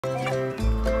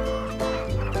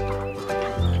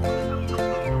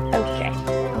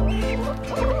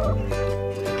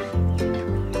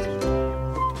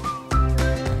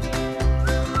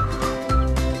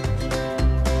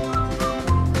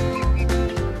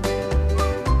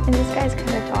And these guys kind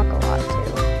of talk a lot too.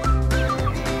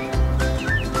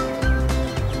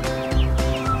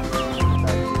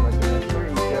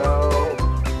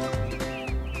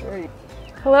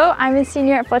 Hello, I'm a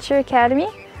senior at Fletcher Academy,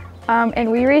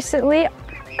 and we recently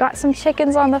got some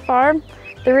chickens on the farm.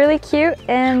 They're really cute,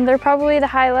 and they're probably the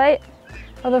highlight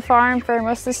of the farm for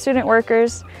most of the student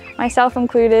workers, myself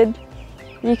included.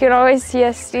 You can always see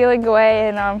us stealing away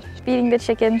and feeding the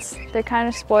chickens. They're kind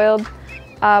of spoiled,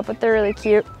 but they're really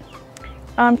cute.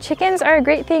 Chickens are a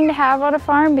great thing to have on a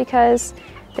farm because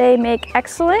they make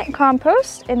excellent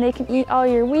compost and they can eat all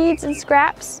your weeds and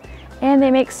scraps, and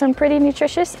they make some pretty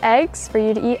nutritious eggs for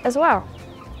you to eat as well.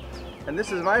 And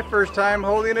this is my first time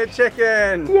holding a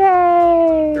chicken!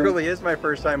 Yay! It really is my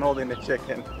first time holding a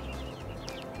chicken.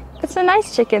 It's a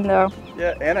nice chicken though.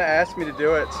 Yeah, Anna asked me to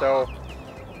do it, so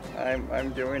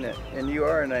I'm doing it. And you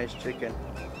are a nice chicken.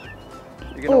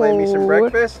 You gonna lay me some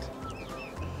breakfast?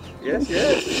 Yes,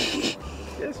 yes.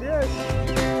 Yes, yes.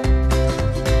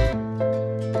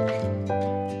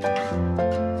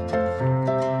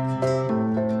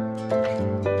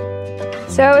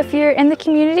 So if you're in the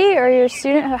community or you're a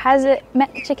student who hasn't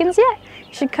met chickens yet,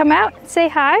 you should come out and say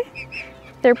hi.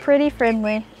 They're pretty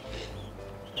friendly.